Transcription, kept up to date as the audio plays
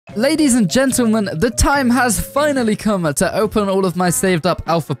Ladies and gentlemen, the time has finally come to open all of my saved up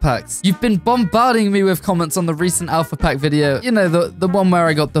alpha packs. You've been bombarding me with comments on the recent alpha pack video. You know, the one where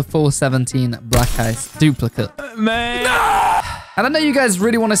I got the 417 Black Ice duplicate. Man. No! And I know you guys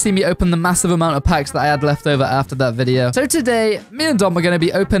really want to see me open the massive amount of packs that I had left over after that video. So today, me and Dom are going to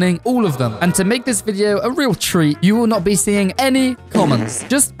be opening all of them. And to make this video a real treat, you will not be seeing any commons.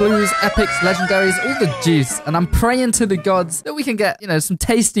 Just blues, epics, legendaries, all the juice. And I'm praying to the gods that we can get, you know, some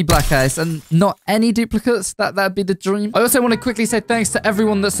tasty Black Ice and not any duplicates. That'd be the dream. I also want to quickly say thanks to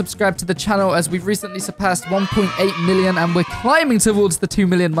everyone that subscribed to the channel, as we've recently surpassed 1.8 million and we're climbing towards the 2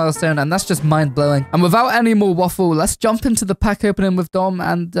 million milestone, and that's just mind-blowing. And without any more waffle, let's jump into the pack opening with Dom,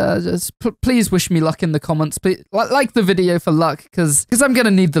 and just please wish me luck in the comments. Please, like the video for luck, because I'm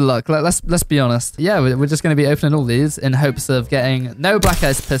gonna need the luck. Let's be honest. Yeah, we're just gonna be opening all these in hopes of getting no Black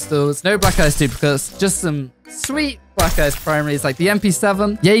Ice pistols, no Black Ice duplicates, just some sweet Black Ice primaries like the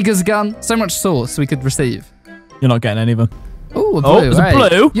MP7, Jaeger's gun, so much sauce we could receive. You're not getting any of them. Ooh, a blue. Oh, there's a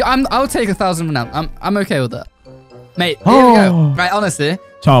blue. Yeah, I'll take 1,000 now. I'm okay with that. Mate, here we go. Right, honestly.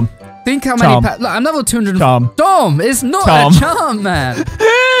 Charm. Think how many packs. Look, I'm level 200. Charm. Dom, it's not a charm, man.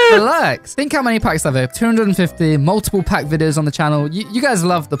 Relax. Think how many packs I've opened. 250, multiple pack videos on the channel. You guys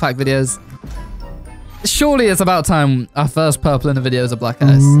love the pack videos. Surely it's about time our first purple in the video is a Black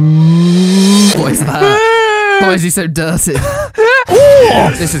Ice. What is that? Why is he so dirty?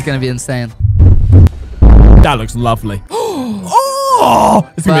 This is going to be insane. That looks lovely. Oh!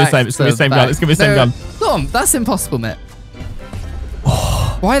 It's going to be the same. It's going to be the same gun. It's going to be the same gun. Dom, that's impossible, mate.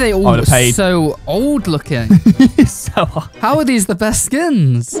 Why are they all so old looking? So hard. How are these the best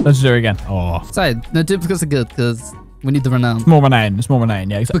skins? Let's do it again. Oh. Sorry, no duplicates are good because we need the renown. It's more renown. It's more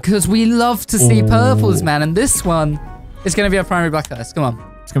renown, yeah. Exactly. Because we love to see purples, man. And this one is going to be a primary Black Ice. Come on.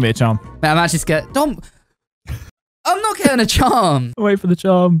 It's going to be a charm. Man, I'm actually scared. Dom, I'm not getting a charm. Wait for the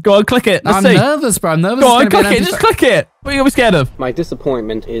charm. Go on, click it. I'm nervous, bro. I'm nervous. Go on, click it. Just click it. What are you going to be scared of? My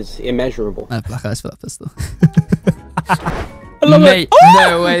disappointment is immeasurable. I have Black Ice for that pistol. Mate,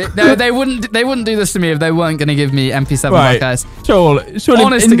 no way. No, they wouldn't do this to me if they weren't going to give me MP7 Black Ice. Surely.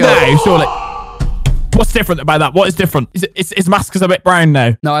 Honest to God. Surely. What's different about that? What is different? Its mask is a bit brown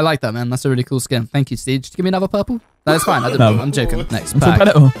now. No, I like that, man. That's a really cool skin. Thank you, Steve. Give me another purple. No, it's fine. I didn't know. I'm joking. Next pack.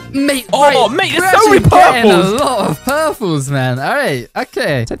 Mate, mate, there's so many purples. A lot of purples, man. All right.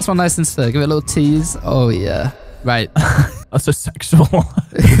 Okay. Take this one nice and slow. Give it a little tease. Oh, yeah. Right. That's so sexual.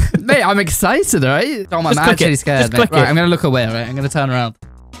 Mate, I'm excited, all right? Dom, I'm actually scared, mate. Right, I'm going to look away, all right? I'm going to turn around.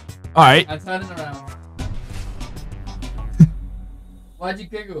 All right. I'm turning around. Why'd you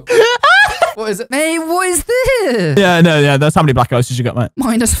giggle? What is it? Mate, what is this? Yeah, that's how many Black Ices you got, mate.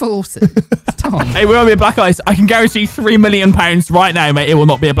 Minus 40. Tom. Hey, we won't be a Black Ice. I can guarantee £3 million right now, mate. It will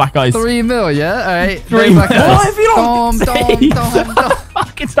not be a Black Ice. 3 mil, yeah? All right. 3 mil. What have you Dom. I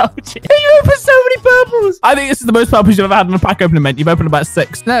fucking told you. You opened so many purples. I think this is the most purples you've ever had in a pack opening, mate. You've opened about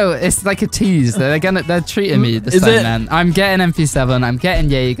 6. No, it's like a tease. They're treating me this time, man. I'm getting MP7. I'm getting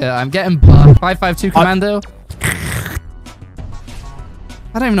Jaeger. I'm getting 552 Commando.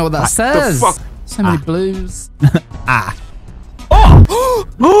 I don't even know what that says. So many blues.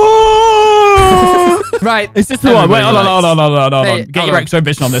 Right. Is this the one? Wait, hold on. Get your X-ray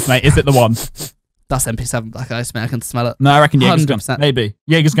vision on this, mate. Is it the one? That's MP7 Black Ice, mate. I can smell it. No, I reckon Jaeger's gun. Maybe.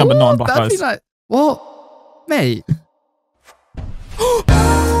 Jaeger's gun, but not on Black Ice. Like, what? Mate.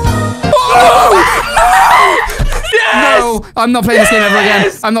 No! I'm not playing this game ever again.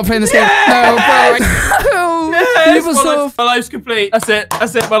 I'm not playing this game. No, bro. Yes, my life's complete. That's it.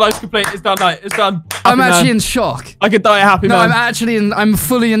 My life's complete. It's done, mate. It's done. I'm actually in shock. I could die a happy man. No, I'm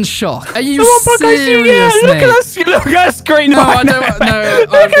fully in shock. Are you serious, mate? Look at that screen. No, I don't. No,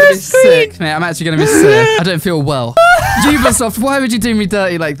 I'm gonna be sick, mate. I'm actually gonna be sick. I don't feel well. Ubisoft, why would you do me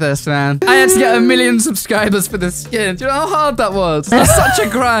dirty like this, man? I had to get 1 million subscribers for this skin. Do you know how hard that was? It's such a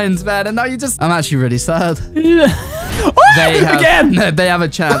grind, man. And now you just... I'm actually really sad. They have a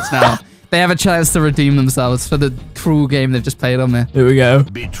chance now. They have a chance to redeem themselves for the cruel game they've just played on me. Here we go.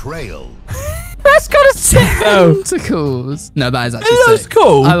 Betrayal. That's kind of sick, though. Tentacles. No, that is actually sick. That's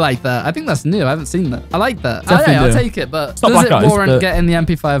cool. I like that. I think that's new. I haven't seen that. I like that. Definitely I'll take it, but does it warrant getting the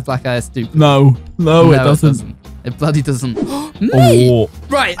MP5 Black Ice dupe? No, it doesn't. It bloody doesn't. Mate!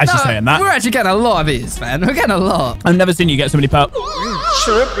 Right, I was saying that. We're actually getting a lot of these, man. We're getting a lot. I've never seen you get so many purple.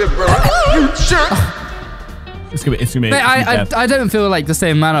 It's gonna be. Mate, I don't feel like the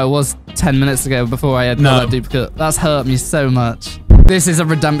same man I was 10 minutes ago before I had that duplicate. That's hurt me so much. This is a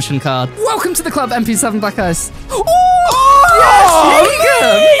redemption card. Welcome to the club, MP7 Black Ice. Yes,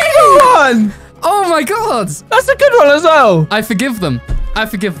 Jaeger! Oh my god! That's a good one as well. I forgive them.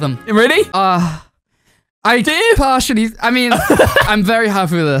 Really? I partially. I mean, I'm very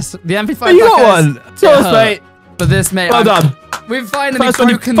happy with this. The MP5. You got one. Tell us, mate. But this, mate. Well done. We've finally First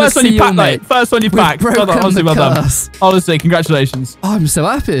broken one the seal, you packed, mate. First one you packed. We've broken Honestly, well done. curse. Honestly, congratulations. Oh, I'm so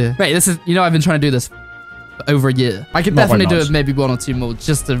happy. Mate, this is, you know, I've been trying to do this for over a year. I could definitely do it maybe 1 or 2 more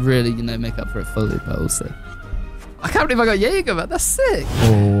just to really, you know, make up for it fully, but also. I can't believe I got Jaeger, man. That's sick.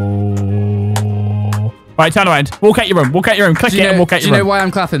 Oh. Right, turn around. Walk out your room. Walk out your room. Click it and walk out your room. Do you know why I'm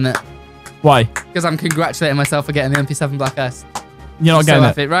clapping it? Why? Because I'm congratulating myself for getting the MP7 Black Ice. You're not getting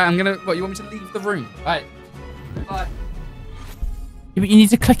it. Right, I'm going to... What, you want me to leave the room? Right. Bye. You need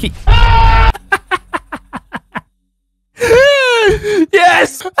to click it.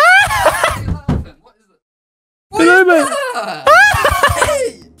 Yes! What is it? Hello, mate.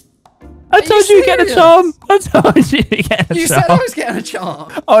 I told you to get a charm. I told you to get a charm. You said I was getting a charm.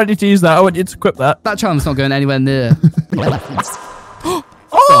 I wanted to use that. I want you to equip that. That charm's not going anywhere near.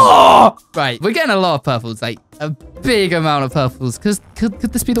 Oh! Right, we're getting a lot of purples, like a big amount of purples. Could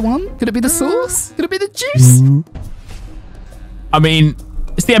this be the one? Could it be the sauce? Could it be the juice? I mean,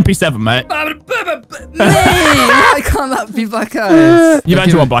 it's the MP7, mate. Why can't that be Black Ice? You've had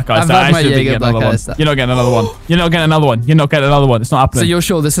your one Black Ice. I've had my Jaeger Black Ice. You're not getting another one. You're not getting another one. You're not getting another one. It's not happening. So you're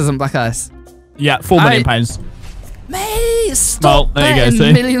sure this isn't Black Ice? Yeah, £4 million. Mate, stop there you go,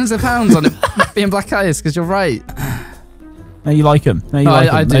 betting millions of pounds on it being Black Ice, because you're right. No, you like him. No, you like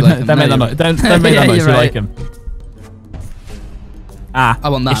him. I do like him. Don't make that noise. Don't make that noise. You like him. Ah, I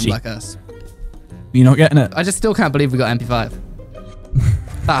want that in Black Ice. You're not getting it. I just still can't believe we got MP5.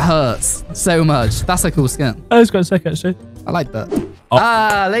 That hurts so much. That's a cool skin. Oh, it's quite sick, actually. I like that. Oh.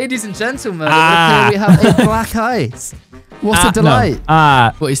 Ah, ladies and gentlemen, here we have a Black Ice. What a delight.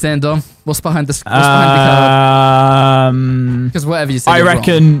 No. What are you saying, Dom? What's behind the card? Because whatever you say, I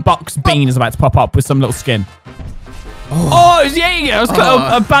reckon Buck's Bean is about to pop up with some little skin. Oh, it's Jaeger. I was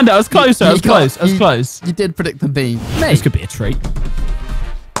Bandit. I was closer. I was close. You did predict the bean. Mate. This could be a treat.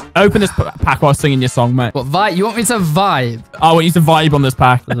 Open this pack while singing your song, mate. What, vibe? You want me to vibe? I want you to vibe on this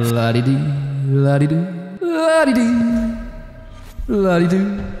pack. La-di-doo, la-di-doo, la-di-doo,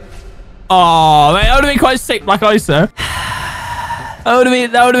 la-di-doo. Oh, mate, that would have been quite sick, Black Ice, sir. That would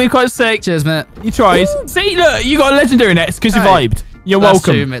have been quite sick. Cheers, mate. You tried. See, look, you got a legendary next because you vibed. You're welcome. That's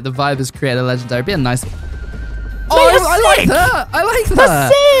true, mate. The vibe has created a legendary. Be a nice... Oh, I like that. I like that.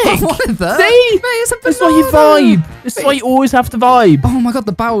 That's sick. I wanted that. See? Mate, it's a banana. That's why you vibe. This is why you always have to vibe. Oh my god,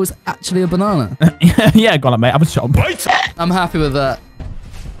 the barrel is actually a banana. Yeah, go on, mate. Have a shot. I'm happy with that.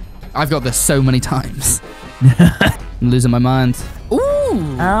 I've got this so many times. I'm losing my mind.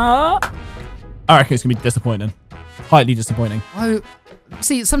 Ooh. I reckon it's going to be disappointing. Highly disappointing. Why?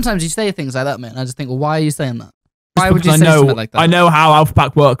 See, sometimes you say things like that, man. I just think, well, why are you saying that? Why would you say something like that? I know how Alpha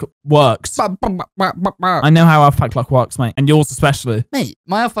Pack works. I know how Alpha Pack luck works, mate. And yours especially. Mate,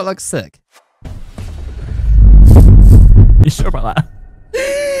 my Alpha luck's sick. You sure about that?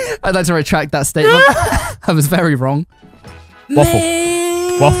 I'd like to retract that statement. I was very wrong. Waffle.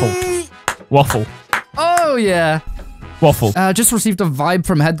 Oh, yeah. Waffle. Just received a vibe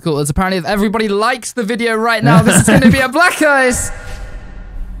from headquarters. Apparently, if everybody likes the video right now, this is going to be a Black Ice.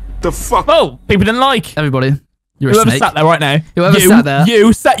 The fuck? Oh, people didn't like. Everybody. You're Whoever a snake. sat there right now. Whoever sat there.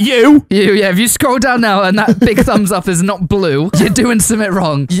 You, yeah, if you scroll down now and that big thumbs up is not blue, you're doing something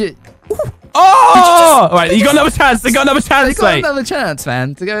wrong. Oh! Right, you got another chance. They got another chance, They got another chance,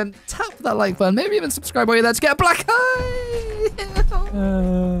 man, to go and tap that like button. Maybe even subscribe while you're there to get a Black Eye.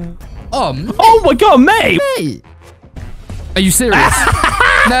 Oh my god, mate! Are you serious?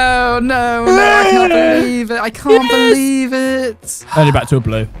 No, I can't believe it. I can't believe it. And you're back to a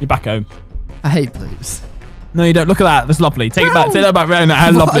blue. You're back home. I hate blues. No, you don't. Look at that. That's lovely. Take it back. Take that back.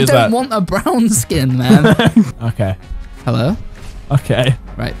 How lovely is that? I don't want a brown skin, man. Okay. Hello? Okay.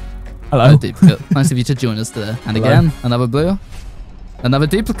 Right. Hello. Duplicate. Nice of you to join us today. And again, another blue. Another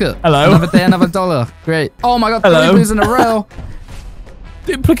duplicate. Hello. Another day, another dollar. Great. Oh my god, 3 blues in a row.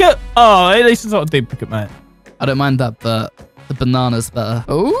 Duplicate? Oh, at least it's not a duplicate, mate. I don't mind that, but the banana's better.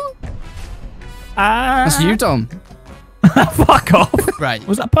 Oh? That's you, Dom. Fuck off. Right.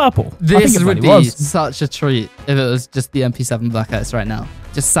 Was that purple? This would be such a treat if it was just the MP7 Black Ice right now.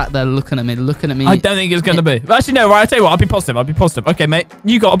 Just sat there looking at me. I don't think it's going to be. Actually, no, right, I'll tell you what, I'll be positive. Okay, mate,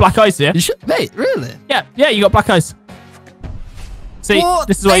 you got a Black Ice here. You should, mate, really? Yeah, you got Black Ice. See, what?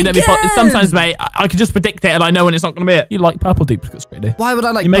 This is why you don't be positive. Sometimes, mate, I can just predict it and I know when it's not going to be it. You like purple duplicates, really. Why would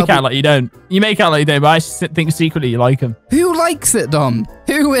I like You make purple? out like you don't. You make out like you don't, but I think secretly you like them. Who likes it, Dom?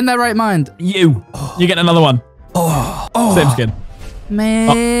 Who in their right mind? You. You get another one. Same skin.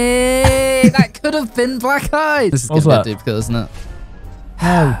 Mate, that could have been Black Ice. This is going to be a duplicate, isn't it?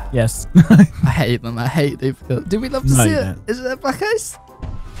 Oh, yes. I hate them. I hate duplicates. Do we love to see it? Is it a Black Ice?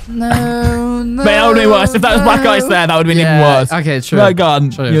 No, no. Mate, that would have been worse. If that was black ice there, that would have been even worse. Okay, true. My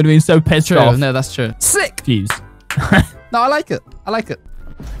God, True. you would have been so pissed off. No, that's true. Sick. Jeez. No, I like it. I like it.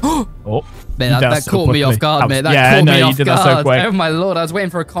 Oh, Man, that caught me off guard, mate. That yeah, caught no, me you off did guard. that so quick. Oh my lord, I was waiting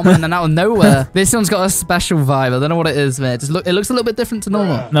for a comment and then out of nowhere. This one's got a special vibe. I don't know what it is, mate. It looks a little bit different to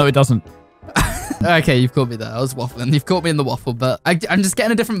normal. No, it doesn't. Okay, you've caught me there. I was waffling. You've caught me in the waffle, but I'm just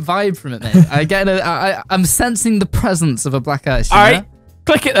getting a different vibe from it, mate. I'm sensing the presence of a black ice. All right,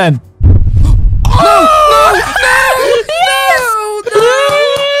 click it then.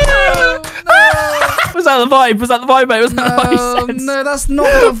 Was that the vibe? Was that the vibe, mate? Was that the vibe you sensed? No, that's not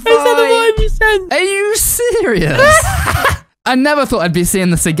the vibe. Was that the vibe you sensed? Are you serious? I never thought I'd be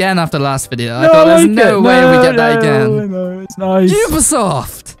seeing this again after the last video. I thought there's no way we get that again. No, it's nice.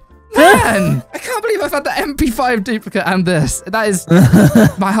 Ubisoft! Man! I can't believe I've had the MP5 duplicate and this. That is...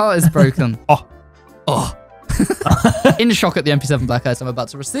 my heart is broken. Oh. In shock at the MP7 Black Ice I'm about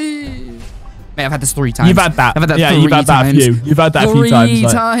to receive. Mate, I've had this 3 times. You've had that. I've had that yeah, 3 you've had that times. You've had that a few 3 times.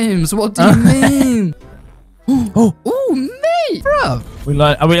 Like. times. What do you mean? Oh, mate, bro.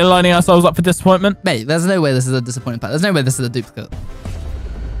 Are we lining ourselves up for disappointment? Mate, there's no way this is a disappointing pack. There's no way this is a duplicate.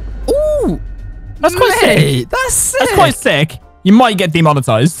 Ooh. That's quite sick. That's sick. That's quite sick. You might get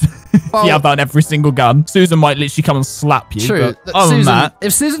demonetized if you have that on every single gun. Susan might literally come and slap you. True. But other than that,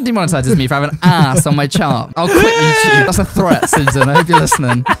 if Susan demonetizes me for having an ass on my charm, I'll quit YouTube. That's a threat, Susan. I hope you're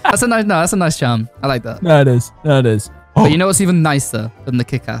listening. That's a nice charm. I like that. No, it is. No, it is. But you know what's even nicer than the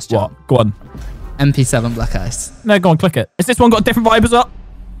kick-ass charm? What? Go on. MP7 Black Ice. No, go on, click it. Has this one got a different vibe as well?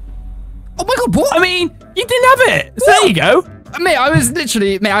 Oh my god, what? I mean, you didn't have it. So there you go. Mate, I was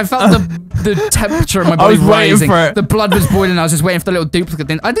literally, I felt the temperature of my body was waiting rising. for it. The blood was boiling. I was just waiting for the little duplicate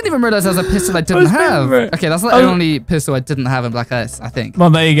thing. I didn't even realize there was a pistol I didn't have. Okay, that's the only pistol I didn't have in Black Ice, I think.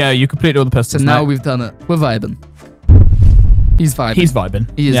 Well, there you go. You completed all the pistols. So now we've done it. We're vibing. He's vibing. He's vibing.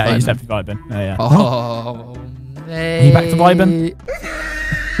 He is vibing. He's definitely vibing. Yeah. Oh, Are you back to vibing?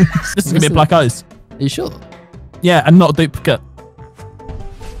 This is going to be a Black Ice. Are you sure? Yeah, and not a duplicate.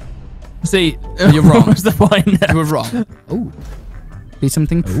 See, you're wrong. What's the point? You were wrong. Oh, be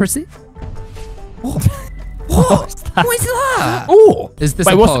something pretty. What? What's that? What is that? Oh, is this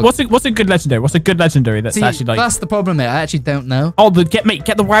wait? A what's a good legendary? What's a good legendary that's actually like? That's the problem, mate. I actually don't know. Oh, get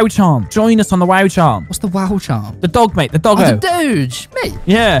the WoW charm. Join us on the WoW charm. What's the WoW charm? The dog, mate. The doggo. Oh, the Doge, mate.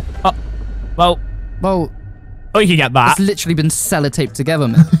 Yeah. Well. Oh, you can get that. It's literally been sellotaped together,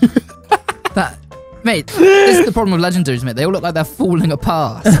 mate. Mate, this is the problem with legendaries, mate. They all look like they're falling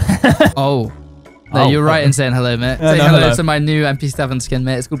apart. Oh. No, you're right in saying hello, mate. Say hello to my new MP7 skin,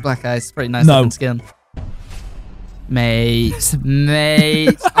 mate. It's called Black Ice. It's pretty nice looking skin. Mate,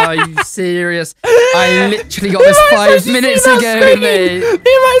 are you serious? I literally got this 5 minutes ago, mate. The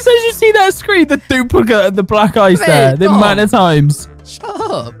amount of times you see that screen, the duplicate of the Black Ice there. The amount of times. Shut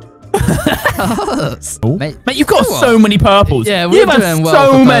up. Mate, you've got so many purples. Yeah, we're doing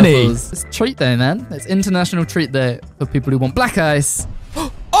well so many. It's treat day, man. It's International Treat Day for people who want Black Ice.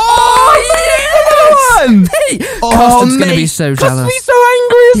 Oh, yes! Hey! Custard's gonna be so jealous. He's so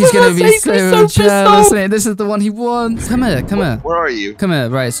angry. He's gonna be so jealous, mate. This is the one he wants. Come here. Where are you? Come here.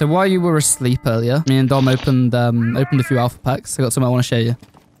 Right. So while you were asleep earlier, me and Dom opened a few alpha packs. I got something I want to show you.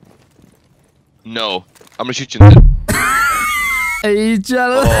 No, I'm gonna shoot you in the head. Are you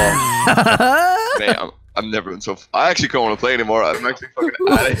jealous? Oh. Mate, I'm never been so. I actually don't want to play anymore. I'm actually fucking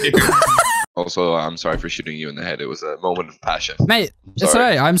out of here. Also, I'm sorry for shooting you in the head. It was a moment of passion. Mate, it's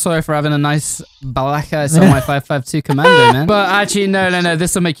alright. I'm sorry for having a nice Black Ice on my 5.52 Commando, man. But actually, no.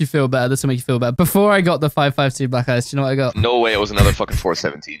 This will make you feel better. Before I got the 5.52 Black Ice, you know what I got? No way it was another fucking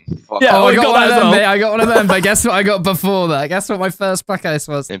 417. Fuck. Yeah, I got one of them, mate. I got one of them. But guess what I got before that? Guess what my first Black Ice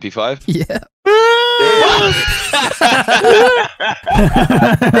was? MP5? Yeah.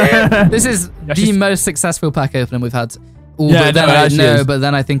 This is the most successful pack opening we've had. Ooh, Yeah, but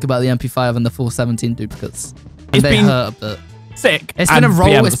then I think about the MP5 and the 417 duplicates. And they hurt a bit. Sick. It's been a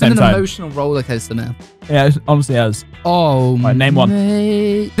roll. It's been an emotional roller coaster, man. Yeah, it honestly has. Oh, right, name one.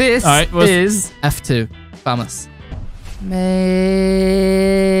 This is F2. Famous.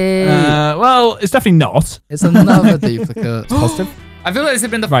 Well, it's definitely not. It's another duplicate. Positive. I feel like this has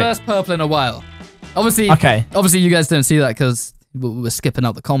been the first purple in a while. Obviously, you guys don't see that because we're skipping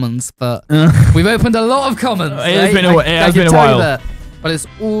out the commons, but we've opened a lot of commons. It has been a while. But it's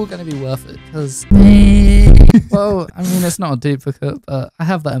all going to be worth it because, well, I mean, it's not a duplicate, but I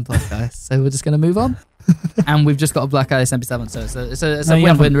have that in Black Ice, so we're just going to move on. And we've just got a Black Ice MP7, so it's a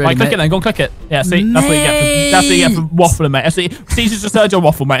win-win, really. Right, click it then. Go and click it. Yeah, see? That's what you get for, waffling, mate. See, Caesar's just heard your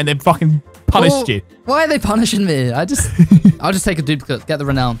waffle, mate, and they fucking punished you. Why are they punishing me? I'll just take a duplicate, get the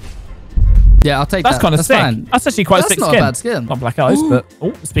renown. Yeah, I'll take That's that. kind of sick. Fine. That's actually quite a sick That's not skin. a bad skin. Not black eyes, but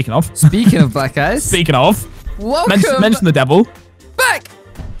oh, speaking of. Speaking of black eyes. Speaking of. Welcome Mention the devil. back.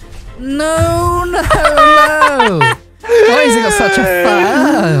 No. Why has he got such a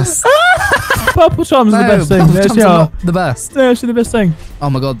fast? Purple charms are the best thing. Purple Yes, charms they are are. not the best. They're actually the best thing. Oh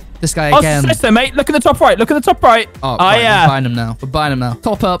my god, this guy Oh, again. sister, mate. Look at the top right. Look at the top right. Oh, yeah. We're buying him now. We're buying him now.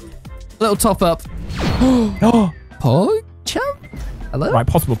 Top up. Little top up. Pog champ? Hello? Right,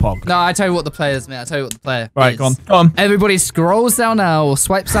 possible pog. No, I tell you what the player is, mate. I tell you what the player Right, is. go on. Everybody scrolls down now or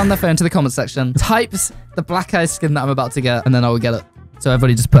swipes down their phone to the comment section, types the black eye skin that I'm about to get, and then I will get it. So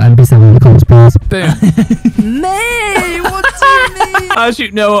everybody just put NB7 in the comments, please. Boom. Mate, what do you mean?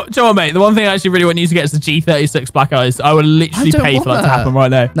 Actually, no, Joe, mate, the one thing I actually really want you to get is the G36 black eyes. I would literally pay for that to happen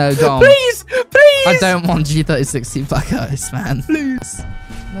right now. No, go on. Please. I don't want G36 black eyes, man. Please.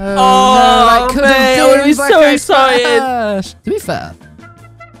 No, Oh, that could mate, I would be so excited. Crash. To be fair,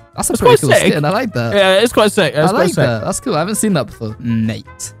 that's a That's pretty quite cool sick. skin. I like that. Yeah, it's quite sick. I like that. That's cool. I haven't seen that before.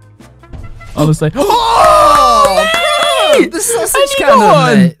 Nate. Honestly. Oh, bro! The sausage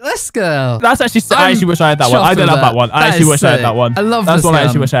cannon, mate. Let's go. That's actually. I actually wish I had that one. I don't have that one. I actually wish I had that one. I love that's this one. I gun.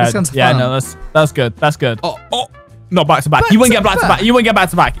 actually wish I This had. gun's Yeah, fun. no, that's good. That's good. Oh. Not back to back. You wouldn't get back to back. You wouldn't get back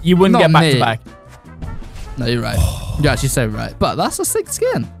to back. You wouldn't Not get back me. to back. No, you're right. You're actually so right. But that's a sick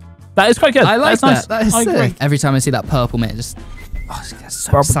skin. That is quite good. I like That's that. nice. That is I agree. sick. Every time I see that purple, mate, just get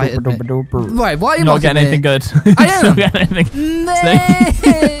so excited. Mate. Right, why are you Not getting mocking anything me? good. I am. Not getting anything.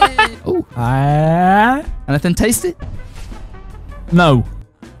 Nay. Oh, anything tasty? No.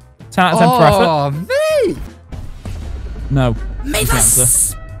 10 out of 10 for effort. Oh, mate. No. Mate,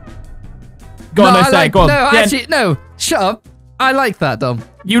 that's... Go on, I say like, it. Go on. No, Yeah, actually, no. Shut up. I like that, Dom.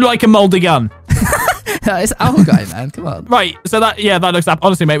 you like a mouldy gun. It's our guy, man. Come on. Right. So that looks up.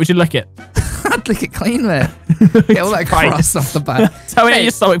 Honestly, mate, we should lick it. I'd lick it clean, mate. Get all that Right. crust off the back. Tell me how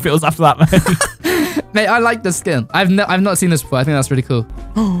your stomach feels after that, mate. Mate, I like the skin. I've not seen this before. I think that's really cool.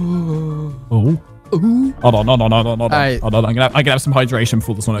 Oh. Ooh. Hold on. Right. Hold on. I'm gonna have some hydration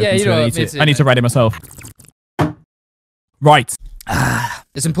before this one opens. Yeah, you so know I what, me too, need to ready myself. Right.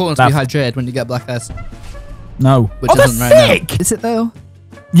 It's important to be hydrated when you get black eyes. No. Which that's isn't right sick. now. Is it though?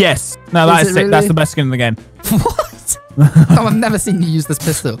 Yes. No, that Is is it sick. really? That's the best skin in the game. What? Oh, I've never seen you use this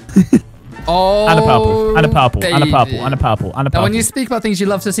pistol. Oh, And a purple. And a purple. And a baby. purple. And a purple. And a purple. Now, when you speak about things you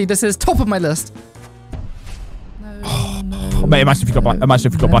love to see, this is top of my list. Mate, imagine if you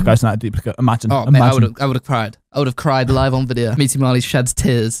got black eyes and that duplicate. Imagine. Oh, mate, I would have cried. I would have cried live on video. Meeting Marley sheds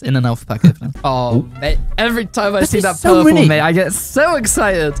tears in an alpha pack opening. Oh, mate, every time I see that so purple, many. mate, I get so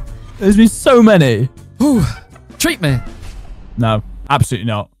excited. There's been so many. Ooh, treat me. No, absolutely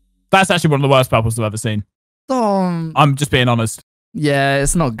not. That's actually one of the worst purples I've ever seen. I'm just being honest. Yeah,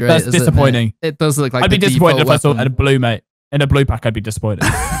 it's not great. That's is it, disappointing. mate? It does look like I'd be the disappointed if I default saw a blue, mate. In a blue pack, I'd be disappointed.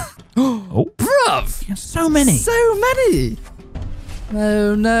 Oh, Bruv! so many. So many!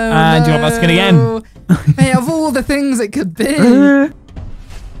 No, no, And you got that skin again. Hey, of all the things it could be.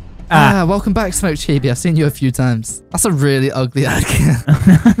 Welcome back, Smoke Chibi. I've seen you a few times. That's a really ugly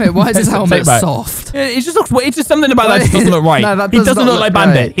icon. Mate, why is his helmet soft? It just looks. It's just something about that just doesn't look right. No, that he does doesn't not look like look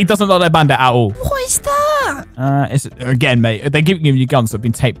Bandit. right. He doesn't look like Bandit at all. What is that? It's again, mate. They keep giving you guns that have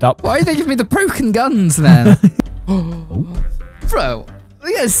been taped up. Why are they giving me the broken guns, man? Bro,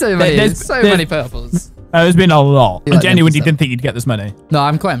 there's so many, many purples. There's been a lot. You I like genuinely them, didn't think you'd get this many. No,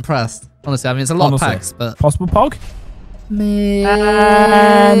 I'm quite impressed. Honestly, I mean, it's a lot of packs, but... Possible pog? Mate.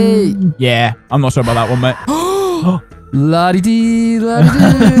 Yeah, I'm not sure about that one, mate. La-di-dee,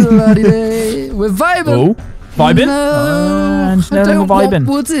 la-di-dee, la-di-dee. We're vibing. Oh, vibing? No, I don't want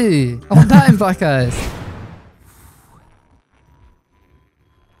Woody. I want that in black eyes.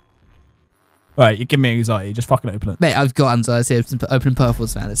 Right, you're giving me anxiety. Just fucking open it. Mate, I've got anxiety opening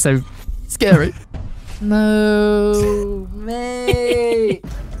purples, man. It's so scary. No, mate.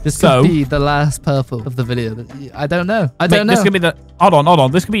 This could be the last purple of the video. I don't know. I don't know. This could be the... Hold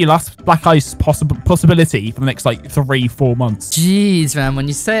on. This could be your last black ice possibility for the next, like, 3-4 months. Jeez, man. When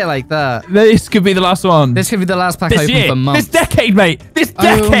you say it like that. This could be the last one. This could be the last pack this open year. for months. This decade, mate. This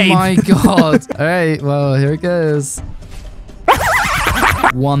decade. Oh, my God. All right. Well, here it goes.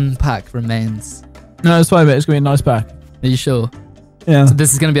 One pack remains. No, it's fine, mate. It's going to be a nice pack. Are you sure? Yeah. So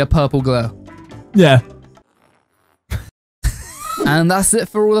this is going to be a purple glow. Yeah. And that's it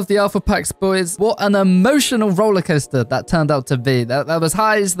for all of the alpha packs, boys. What an emotional roller coaster that turned out to be. There was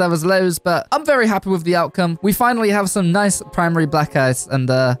highs, there was lows, but I'm very happy with the outcome. We finally have some nice primary black ice, and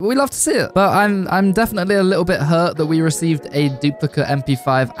we love to see it. But I'm definitely a little bit hurt that we received a duplicate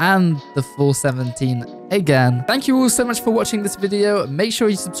MP5 and the full 17 again. Thank you all so much for watching this video. Make sure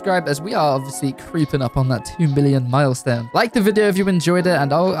you subscribe, as we are obviously creeping up on that 2 million milestone. Like the video if you enjoyed it,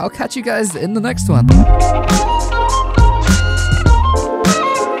 and I'll catch you guys in the next one.